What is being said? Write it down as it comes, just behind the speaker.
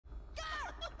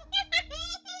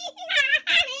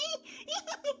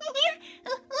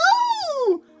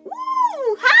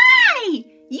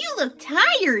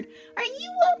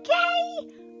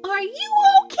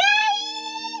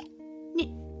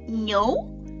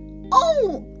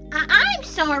Oh, I'm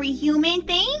sorry, human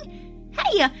thing.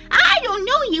 Hey, I don't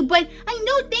know you, but I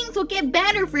know things will get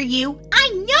better for you. I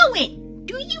know it.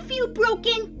 Do you feel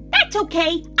broken? That's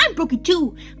okay. I'm broken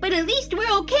too, but at least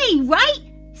we're okay, right?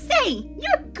 Say,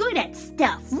 you're good at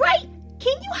stuff, right?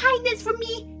 Can you hide this from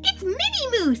me? It's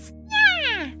Mini Moose.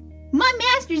 Yeah. My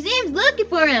Master Zim's looking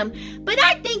for him, but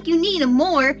I think you need him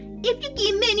more. If you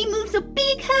give Mini Moose a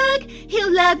big hug,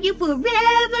 he'll love you forever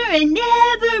and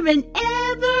ever and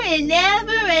ever and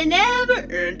ever and ever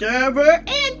and ever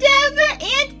and ever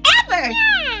and ever.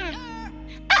 Yeah.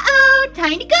 Uh-oh,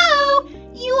 time to go.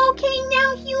 You okay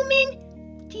now, human?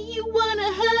 Do you want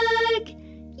a hug?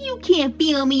 You can't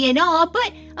feel me at all,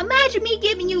 but imagine me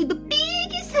giving you the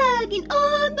biggest hug in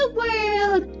all the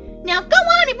world. Now go